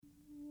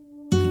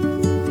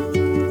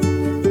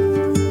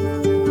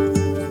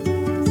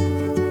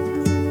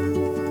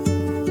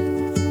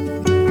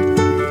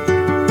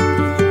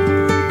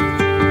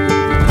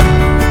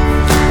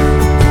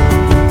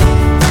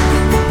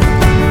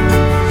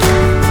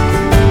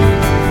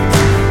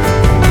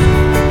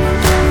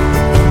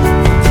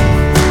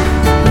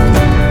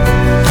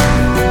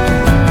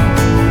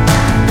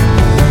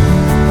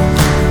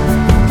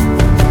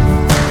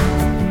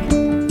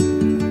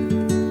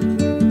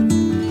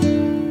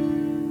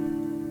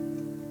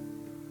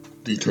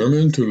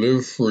Determined to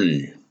live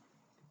free.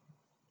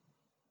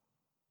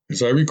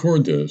 As I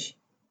record this,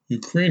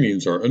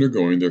 Ukrainians are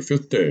undergoing their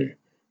fifth day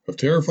of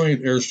terrifying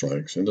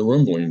airstrikes and the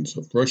rumblings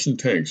of Russian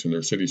tanks in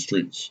their city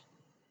streets,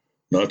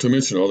 not to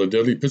mention all the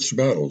deadly pitched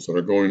battles that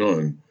are going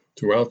on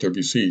throughout their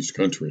besieged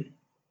country.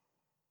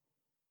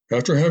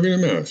 After having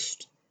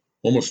amassed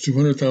almost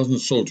 200,000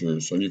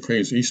 soldiers on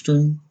Ukraine's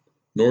eastern,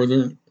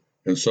 northern,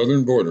 and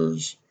southern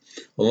borders,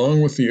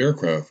 along with the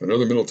aircraft and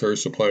other military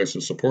supplies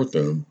to support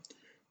them,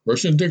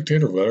 Russian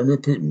dictator Vladimir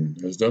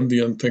Putin has done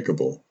the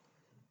unthinkable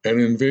and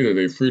invaded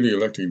a freely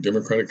elected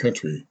democratic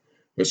country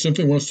that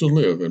simply wants to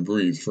live and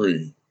breathe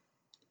free.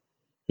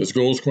 His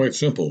goal is quite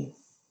simple: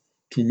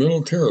 to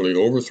militarily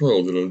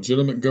overthrow the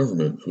legitimate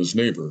government of his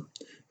neighbor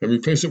and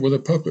replace it with a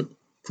puppet,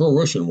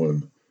 pro-Russian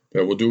one,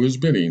 that will do his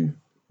bidding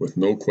with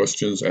no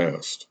questions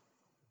asked.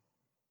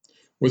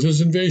 With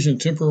his invasion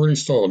temporarily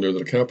stalled near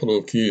the capital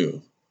of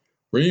Kyiv,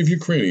 brave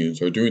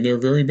Ukrainians are doing their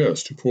very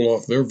best to pull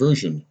off their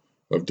version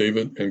of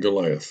David and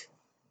Goliath.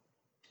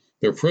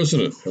 Their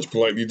president has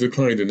politely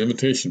declined an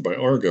invitation by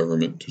our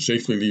government to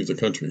safely leave the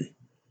country,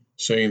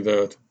 saying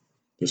that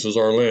this is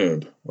our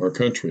land, our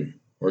country,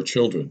 our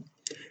children,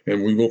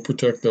 and we will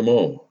protect them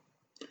all,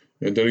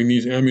 and that he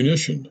needs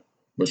ammunition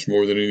much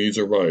more than he needs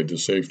a ride to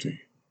safety.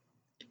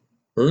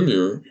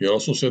 Earlier, he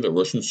also said that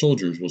Russian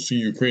soldiers will see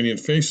Ukrainian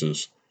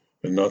faces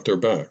and not their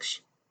backs,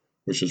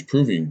 which is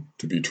proving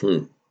to be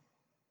true.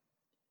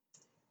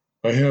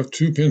 I have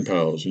two pen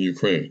pals in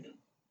Ukraine.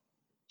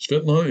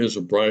 Svetlana is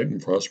a bright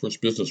and prosperous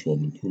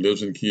businesswoman who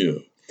lives in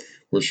Kyiv,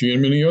 where she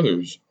and many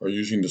others are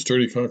using the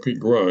sturdy concrete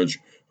garage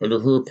under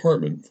her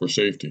apartment for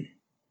safety.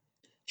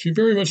 She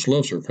very much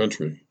loves her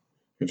country,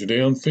 and today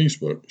on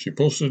Facebook she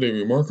posted a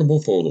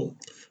remarkable photo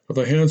of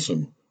a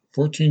handsome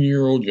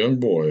 14-year-old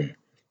young boy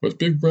with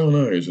big brown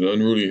eyes and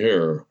unruly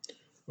hair,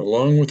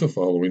 along with the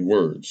following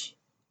words: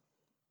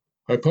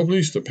 I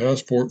published a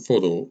passport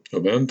photo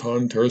of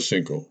Anton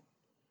Tarasenko,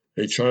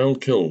 a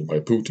child killed by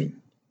Putin.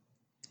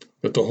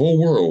 Let the whole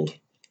world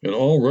and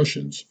all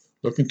Russians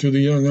look into the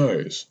young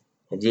eyes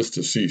of this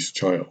deceased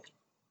child.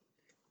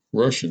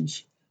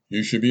 Russians,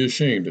 you should be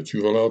ashamed that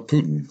you've allowed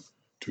Putin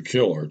to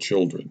kill our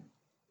children.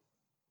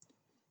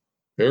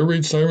 Air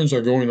raid sirens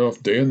are going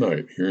off day and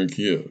night here in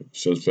Kyiv,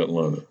 says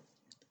Svetlana.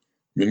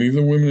 Many of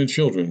the women and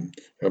children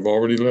have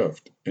already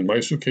left, and my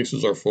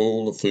suitcases are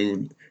full of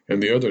food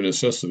and the other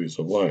necessities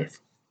of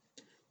life.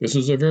 This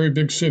is a very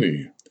big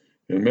city,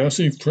 and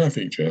massive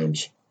traffic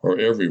jams are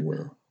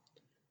everywhere.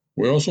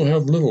 We also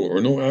have little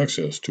or no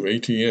access to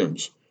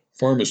ATMs,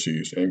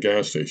 pharmacies, and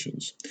gas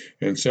stations,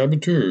 and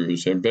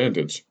saboteurs and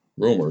bandits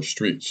roam our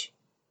streets.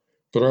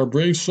 But our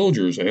brave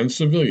soldiers and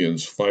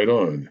civilians fight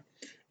on,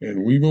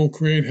 and we will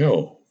create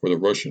hell for the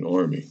Russian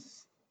army.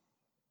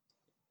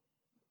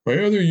 My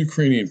other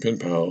Ukrainian pen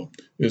pal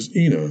is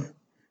Ina,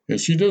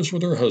 and she lives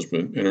with her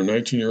husband and her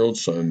 19-year-old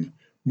son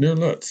near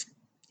Lutsk,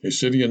 a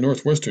city in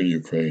northwestern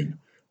Ukraine,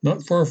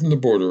 not far from the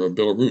border of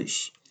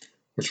Belarus,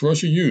 which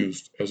Russia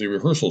used as a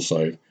rehearsal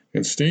site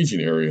and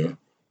staging area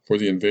for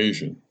the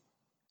invasion.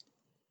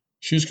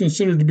 She is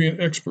considered to be an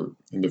expert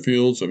in the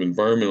fields of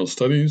environmental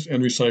studies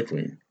and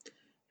recycling,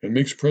 and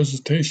makes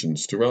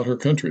presentations throughout her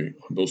country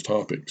on those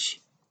topics.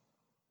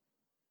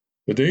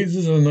 The days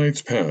and the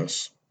nights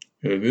pass,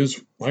 and it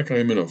is like I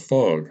am in a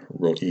fog,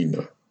 wrote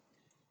Ina.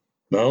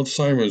 Loud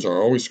sirens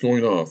are always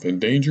going off, and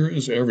danger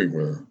is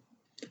everywhere.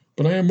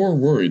 But I am more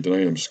worried than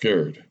I am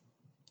scared.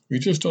 We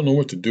just don't know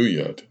what to do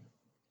yet.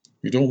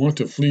 We don't want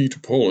to flee to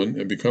Poland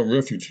and become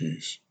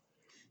refugees.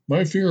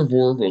 My fear of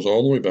war goes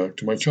all the way back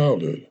to my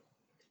childhood.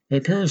 My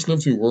parents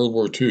lived through World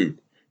War II,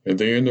 and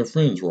they and their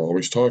friends were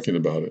always talking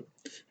about it,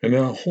 and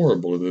how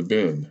horrible it had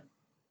been.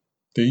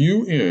 The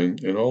UN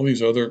and all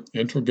these other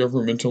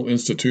intergovernmental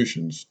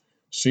institutions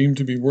seem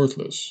to be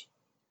worthless.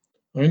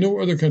 I know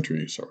other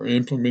countries are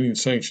implementing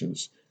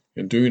sanctions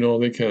and doing all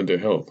they can to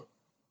help,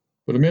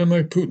 but a man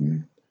like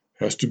Putin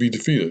has to be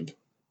defeated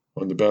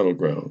on the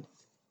battleground.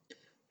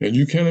 And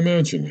you can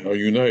imagine how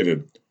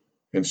united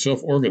and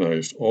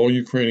self-organized all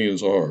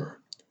Ukrainians are,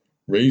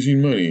 raising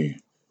money,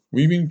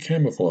 weaving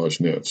camouflage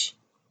nets,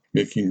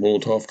 making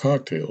Molotov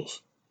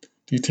cocktails,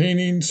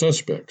 detaining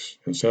suspects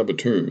and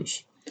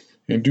saboteurs,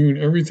 and doing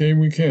everything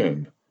we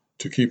can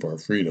to keep our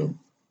freedom.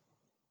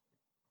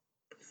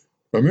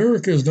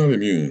 America is not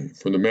immune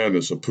from the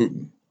madness of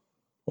Putin,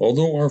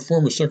 although our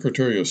former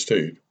Secretary of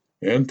State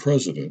and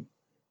President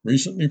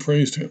recently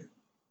praised him,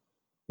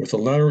 with the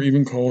latter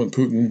even calling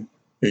Putin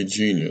a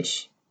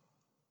genius.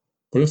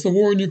 But if the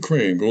war in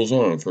Ukraine goes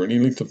on for any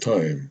length of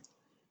time,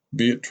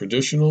 be it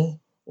traditional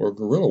or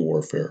guerrilla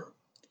warfare,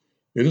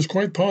 it is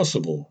quite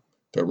possible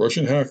that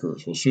Russian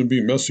hackers will soon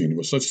be messing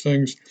with such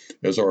things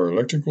as our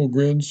electrical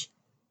grids,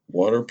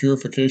 water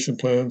purification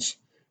plants,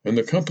 and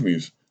the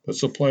companies that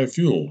supply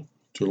fuel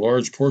to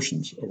large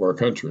portions of our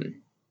country,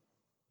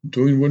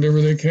 doing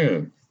whatever they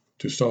can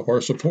to stop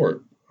our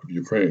support of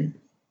Ukraine.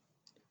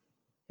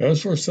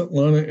 As for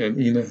Svetlana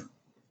and Ina,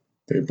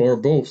 they are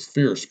both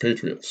fierce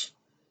patriots,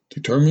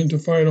 determined to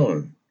fight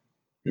on,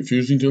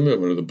 refusing to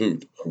live under the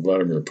boot of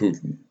Vladimir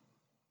Putin.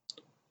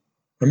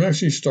 I'm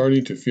actually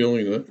starting to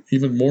feel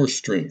even more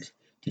strength,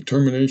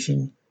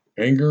 determination,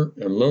 anger,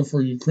 and love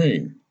for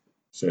Ukraine,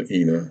 said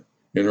Ina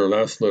in her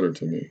last letter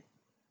to me.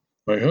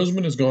 My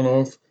husband has gone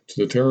off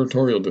to the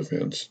territorial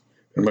defense,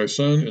 and my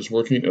son is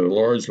working at a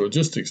large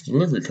logistics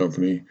delivery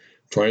company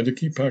trying to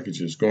keep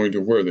packages going to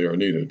where they are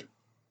needed.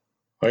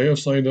 I have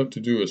signed up to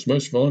do as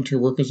much volunteer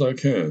work as I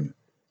can,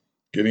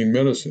 getting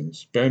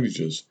medicines,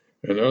 bandages,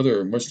 and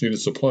other much needed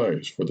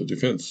supplies for the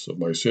defense of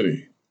my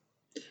city.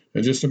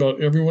 And just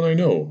about everyone I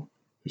know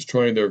is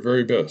trying their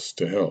very best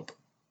to help.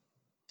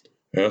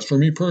 As for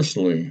me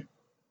personally,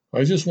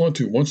 I just want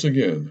to once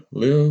again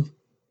live,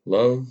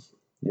 love,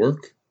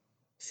 work,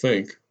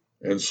 think,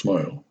 and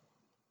smile.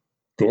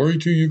 Glory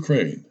to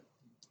Ukraine.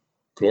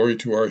 Glory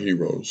to our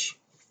heroes.